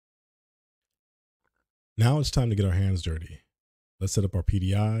Now it's time to get our hands dirty. Let's set up our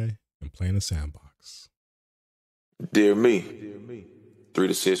PDI and play in the sandbox. Dear me, 3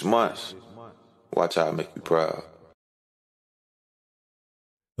 to 6 months. Watch how I make you proud.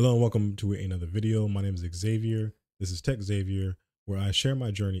 Hello and welcome to another video. My name is Xavier. This is TechZavier, where I share my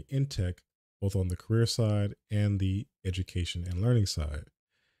journey in tech, both on the career side and the education and learning side.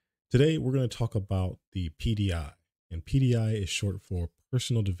 Today, we're going to talk about the PDI, and PDI is short for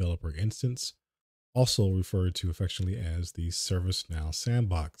Personal Developer Instance, also referred to affectionately as the ServiceNow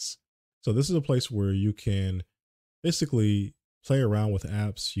Sandbox. So this is a place where you can basically play around with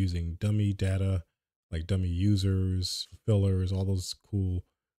apps using dummy data, like dummy users, fillers, all those cool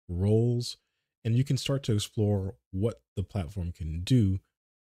roles. And you can start to explore what the platform can do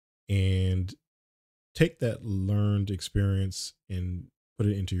and take that learned experience and put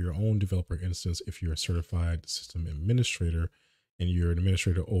it into your own developer instance if you're a certified system administrator and you're an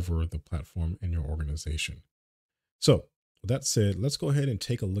administrator over the platform in your organization. So with that said, let's go ahead and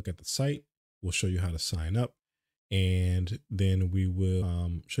take a look at the site. We'll show you how to sign up, and then we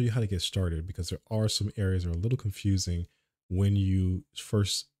will show you how to get started, because there are some areas that are a little confusing when you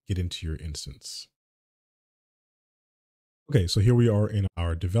first get into your instance. Okay, so here we are in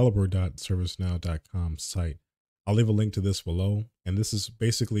our developer.servicenow.com site. I'll leave a link to this below, and this is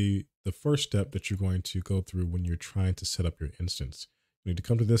basically the first step that you're going to go through when you're trying to set up your instance. You need to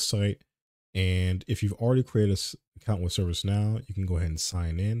come to this site, and if you've already created an account with ServiceNow, you can go ahead and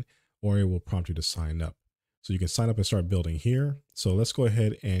sign in, or it will prompt you to sign up. So you can sign up and start building here. So let's go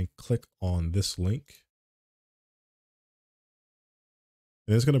ahead and click on this link.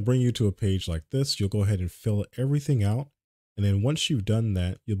 And it's going to bring you to a page like this. You'll go ahead and fill everything out. And then once you've done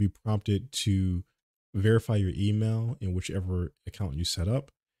that, you'll be prompted to verify your email in whichever account you set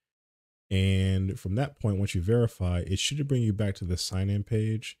up. And from that point, once you verify, it should bring you back to the sign in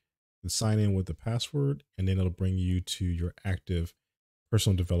page and sign in with the password. And then it'll bring you to your active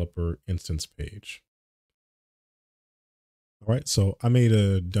personal developer instance page. All right, so I made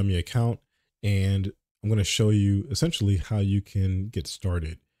a dummy account, and I'm going to show you essentially how you can get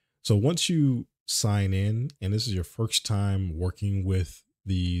started. So once you sign in, and this is your first time working with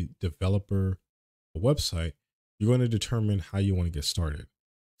the developer website, you're going to determine how you want to get started.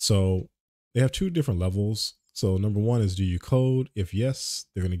 So they have two different levels. So number one is, do you code? If yes,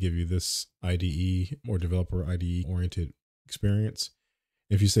 they're going to give you this IDE or developer IDE oriented experience.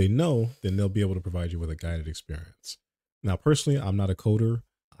 If you say no, then they'll be able to provide you with a guided experience. Now, personally, I'm not a coder.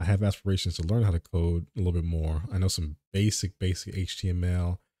 I have aspirations to learn how to code a little bit more. I know some basic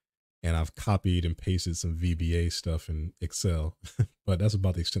HTML, and I've copied and pasted some VBA stuff in Excel, but that's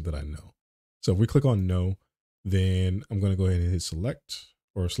about the extent that I know. So if we click on no, then I'm going to go ahead and hit select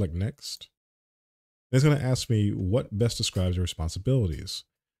or select next. It's going to ask me what best describes your responsibilities.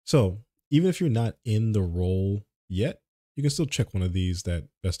 So even if you're not in the role yet, you can still check one of these that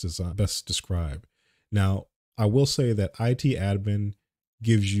best describe. Now, I will say that IT admin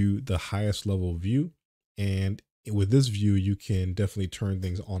gives you the highest level view. And with this view, you can definitely turn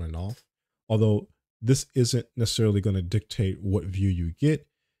things on and off. Although this isn't necessarily going to dictate what view you get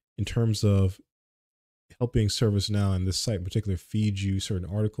in terms of helping ServiceNow and this site in particular feed you certain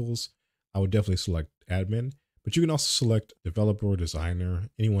articles. I would definitely select admin, but you can also select developer or designer,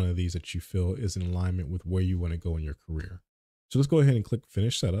 any one of these that you feel is in alignment with where you want to go in your career. So let's go ahead and click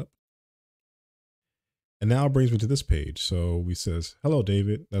finish setup. And now it brings me to this page. So we says, hello,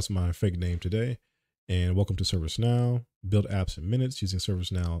 David. That's my fake name today. And welcome to ServiceNow. Build apps in minutes using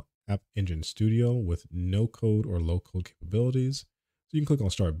ServiceNow App Engine Studio with no code or low code capabilities. So you can click on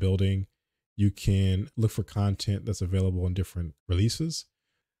start building. You can look for content that's available in different releases.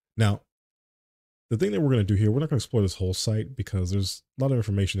 Now, the thing that we're going to do here, we're not going to explore this whole site because there's a lot of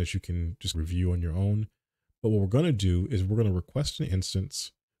information that you can just review on your own. But what we're going to do is we're going to request an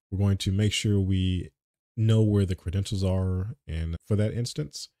instance. We're going to make sure we know where the credentials are. And for that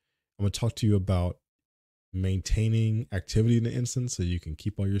instance, I'm going to talk to you about maintaining activity in the instance so you can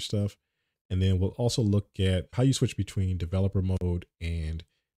keep all your stuff. And then we'll also look at how you switch between developer mode and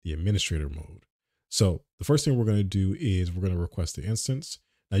the administrator mode. So the first thing we're going to do is we're going to request the instance.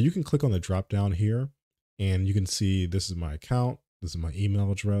 Now you can click on the drop down here and you can see this is my account. This is my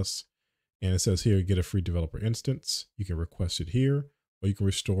email address. And it says here, get a free developer instance. You can request it here, or you can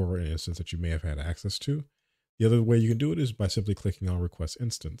restore an instance that you may have had access to. The other way you can do it is by simply clicking on request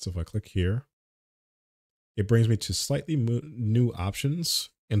instance. So if I click here, it brings me to slightly new options.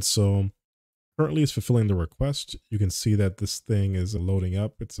 And so currently it's fulfilling the request. You can see that this thing is loading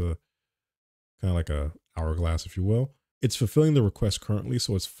up. It's a kind of like a hourglass, if you will. It's fulfilling the request currently.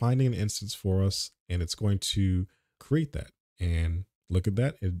 So it's finding an instance for us and it's going to create that. And look at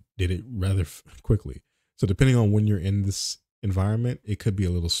that. It did it rather quickly. So depending on when you're in this environment, it could be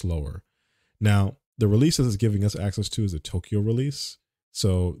a little slower. Now, the release that it's giving us access to is a Tokyo release.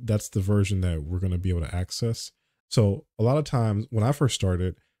 So that's the version that we're going to be able to access. So a lot of times when I first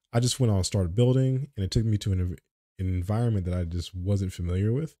started, I just went on and started building, and it took me to an environment that I just wasn't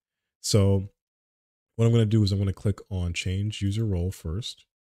familiar with. So what I'm going to do is I'm going to click on change user role first.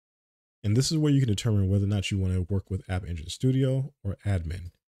 And this is where you can determine whether or not you want to work with App Engine Studio or admin.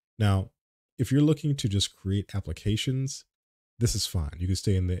 Now, if you're looking to just create applications, this is fine. You can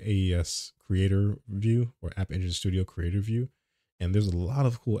stay in the AES creator view or App Engine Studio creator view. And there's a lot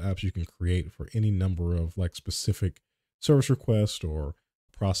of cool apps you can create for any number of like specific service requests or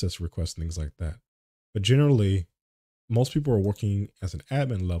process requests, things like that. But generally, most people are working as an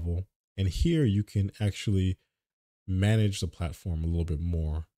admin level. And here you can actually manage the platform a little bit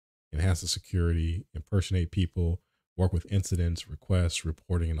more, enhance the security, impersonate people, work with incidents, requests,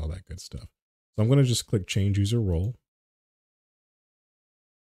 reporting, and all that good stuff. So I'm going to just click change user role.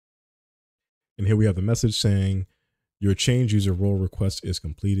 And here we have the message saying your change user role request is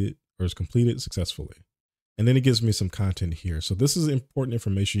completed or is completed successfully. And then it gives me some content here. So this is important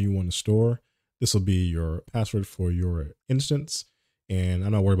information you want to store. This will be your password for your instance. And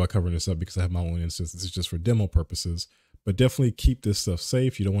I'm not worried about covering this up because I have my own instance. This is just for demo purposes, but definitely keep this stuff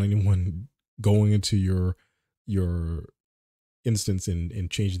safe. You don't want anyone going into your instance and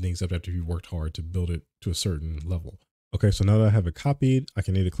changing things up after you've worked hard to build it to a certain level. Okay, so now that I have it copied, I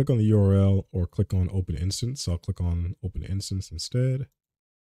can either click on the URL or click on open instance. So I'll click on open instance instead.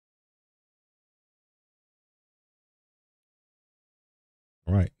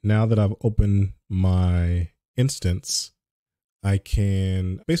 All right, now that I've opened my instance, I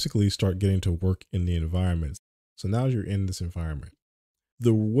can basically start getting to work in the environment. So now you're in this environment.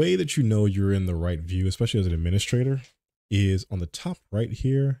 The way that you know you're in the right view, especially as an administrator, is on the top right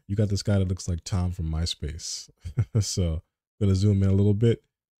here. You got this guy that looks like Tom from MySpace. So I'm going to zoom in a little bit,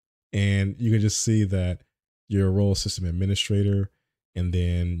 and you can just see that you're a role system administrator. And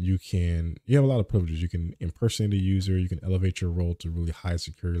then you have a lot of privileges. You can impersonate a user. You can elevate your role to really high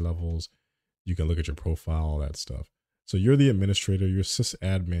security levels. You can look at your profile, all that stuff. So you're the administrator, you're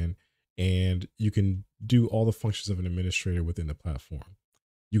sysadmin, and you can do all the functions of an administrator within the platform.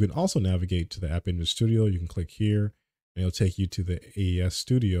 You can also navigate to the App Engine Studio. You can click here and it'll take you to the AES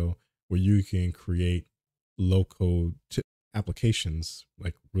Studio where you can create low code applications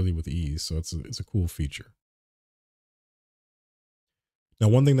like really with ease. So it's a cool feature. Now,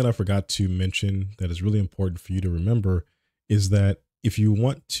 one thing that I forgot to mention that is really important for you to remember is that if you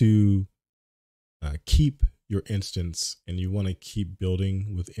want to keep your instance and you want to keep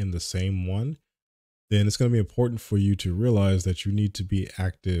building within the same one, then it's going to be important for you to realize that you need to be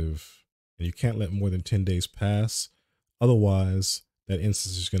active and you can't let more than 10 days pass. Otherwise, that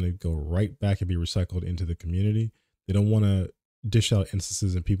instance is going to go right back and be recycled into the community. They don't want to dish out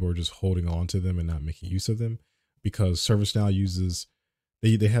instances and people are just holding on to them and not making use of them, because ServiceNow uses,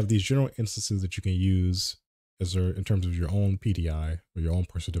 they have these general instances that you can use in terms of your own PDI or your own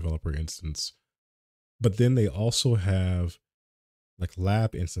personal developer instance. But then they also have like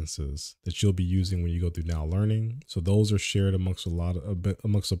lab instances that you'll be using when you go through Now Learning. So those are shared amongst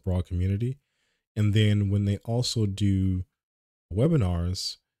amongst a broad community. And then when they also do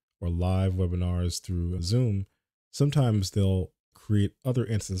webinars or live webinars through Zoom, sometimes they'll create other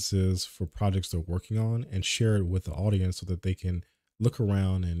instances for projects they're working on and share it with the audience so that they can look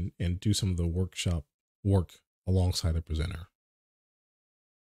around and do some of the workshop work alongside the presenter.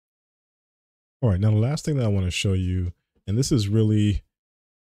 All right, now the last thing that I want to show you, and this is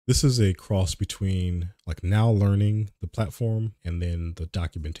a cross between like Now Learning, the platform, and then the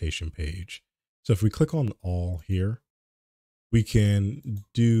documentation page. So if we click on all here, we can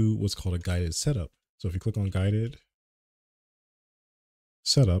do what's called a guided setup. So if you click on guided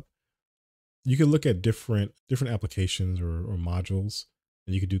setup, you can look at different applications or modules,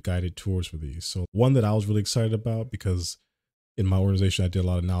 and you can do guided tours for these. So one that I was really excited about, because in my organization, I did a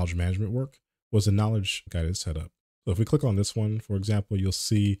lot of knowledge management work, was a knowledge guided setup. So if we click on this one, for example, you'll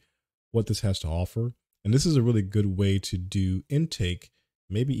see what this has to offer. And this is a really good way to do intake,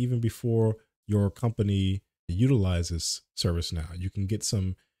 maybe even before your company utilizes ServiceNow. You can get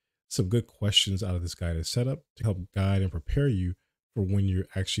some good questions out of this guided setup to help guide and prepare you for when you're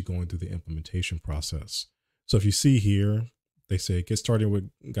actually going through the implementation process. So if you see here, they say get started with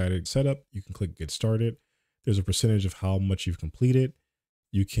guided setup. You can click get started. There's a percentage of how much you've completed.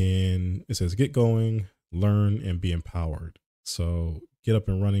 It says get going, learn, and be empowered. So get up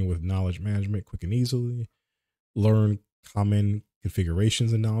and running with knowledge management quick and easily, learn common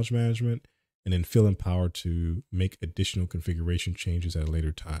configurations in knowledge management, and then feel empowered to make additional configuration changes at a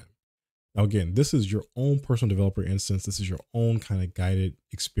later time. Now, again, this is your own personal developer instance. This is your own kind of guided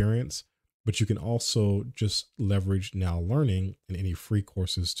experience, but you can also just leverage Now Learning and any free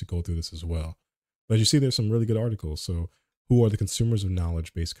courses to go through this as well. But as you see, there's some really good articles. So who are the consumers of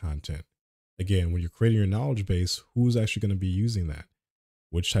knowledge-based content? Again, when you're creating your knowledge base, who's actually going to be using that?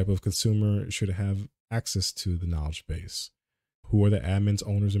 Which type of consumer should have access to the knowledge base? Who are the admins,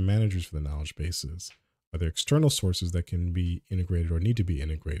 owners, and managers for the knowledge bases? Are there external sources that can be integrated or need to be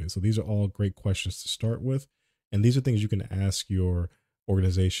integrated? So these are all great questions to start with. And these are things you can ask your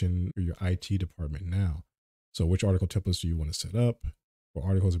organization or your IT department now. So which article templates do you want to set up? For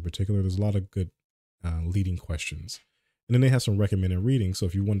articles in particular, there's a lot of good leading questions. And then they have some recommended reading. So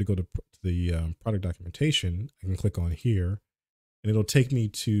if you want to go to the product documentation, I can click on here and it'll take me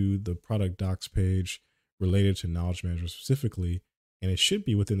to the product docs page related to knowledge management specifically. And it should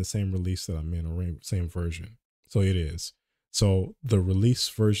be within the same release that I'm in, or same version. So it is. So the release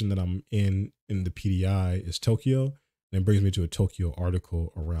version that I'm in the PDI is Tokyo, and it brings me to a Tokyo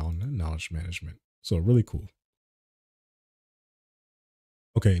article around knowledge management. So really cool.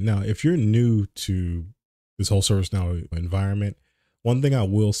 Okay, now if you're new to this whole ServiceNow environment, one thing I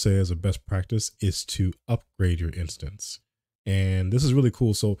will say as a best practice is to upgrade your instance. And this is really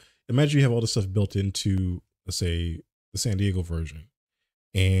cool. So imagine you have all this stuff built into, let's say, the San Diego version.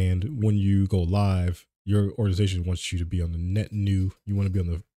 And when you go live, your organization wants you to be on the net new, you want to be on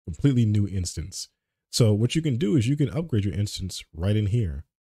the completely new instance. So what you can do is you can upgrade your instance right in here.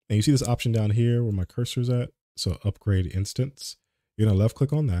 And you see this option down here where my cursor is at. So upgrade instance, you're going to left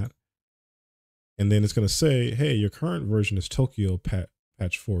click on that. And then it's going to say, hey, your current version is Tokyo patch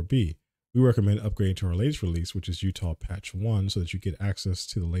 4B. We recommend upgrading to our latest release, which is Utah patch 1, so that you get access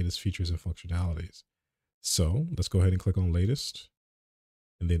to the latest features and functionalities. So let's go ahead and click on latest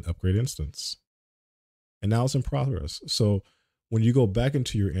and then upgrade instance. And now it's in progress. So when you go back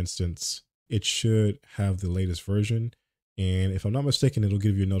into your instance, it should have the latest version. And if I'm not mistaken, it'll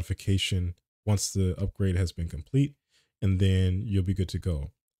give you a notification once the upgrade has been complete, and then you'll be good to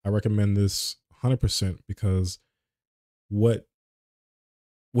go. I recommend this 100% because what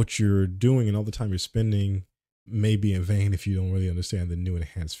you're doing and all the time you're spending may be in vain if you don't really understand the new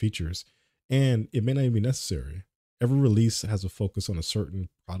enhanced features. And it may not even be necessary. Every release has a focus on a certain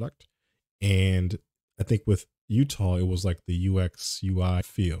product. And I think with Utah, it was like the UX, UI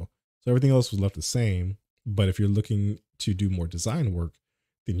feel. So everything else was left the same. But if you're looking to do more design work,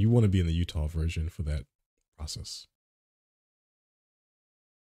 then you want to be in the Utah version for that process.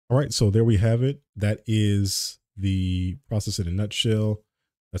 All right, so there we have it. That is the process in a nutshell.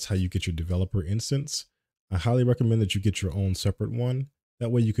 That's how you get your developer instance. I highly recommend that you get your own separate one. That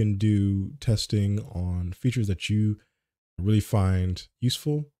way you can do testing on features that you really find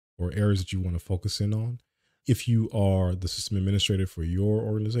useful or areas that you want to focus in on. If you are the system administrator for your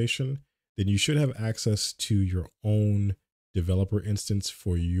organization, then you should have access to your own developer instance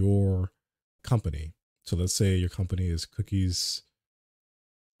for your company. So let's say your company is Cookies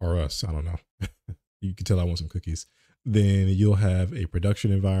or Us, I don't know. You can tell I want some cookies. Then you'll have a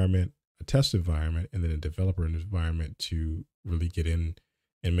production environment, a test environment, and then a developer environment to really get in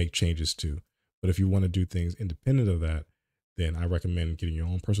and make changes to. But if you want to do things independent of that, then I recommend getting your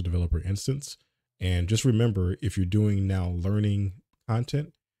own personal developer instance. And just remember, if you're doing Now Learning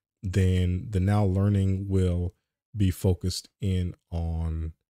content, then the Now Learning will be focused in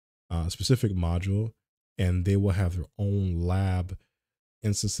on a specific module, and they will have their own lab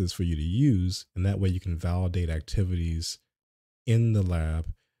instances for you to use. And that way you can validate activities in the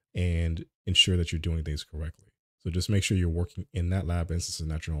lab and ensure that you're doing things correctly. So just make sure you're working in that lab instance and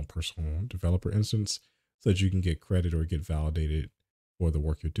not your own personal developer instance, so that you can get credit or get validated for the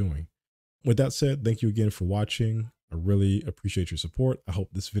work you're doing. With that said, thank you again for watching. I really appreciate your support. I hope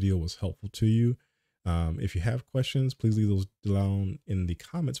this video was helpful to you. If you have questions, please leave those down in the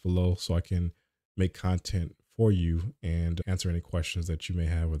comments below so I can make content for you and answer any questions that you may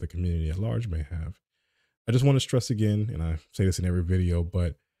have or the community at large may have. I just want to stress again, and I say this in every video,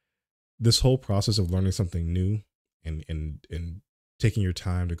 but this whole process of learning something new and taking your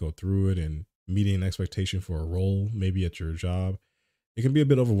time to go through it and meeting an expectation for a role, maybe at your job, it can be a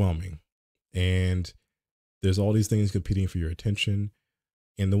bit overwhelming. And there's all these things competing for your attention.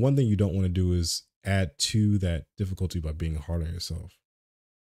 And the one thing you don't want to do is add to that difficulty by being hard on yourself.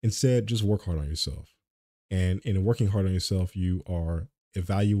 Instead, just work hard on yourself. And in working hard on yourself, you are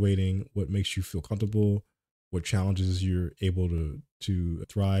evaluating what makes you feel comfortable, what challenges you're able to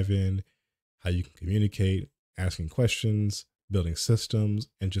thrive in, how you can communicate, asking questions, building systems,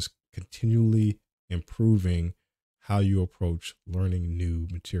 and just continually improving how you approach learning new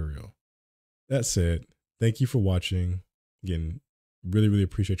material. That said, thank you for watching. Again, really, really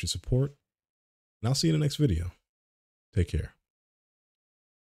appreciate your support. and I'll see you in the next video. Take care.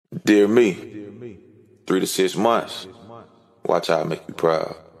 Dear me, 3 to 6 months. Watch how I make you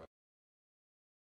proud.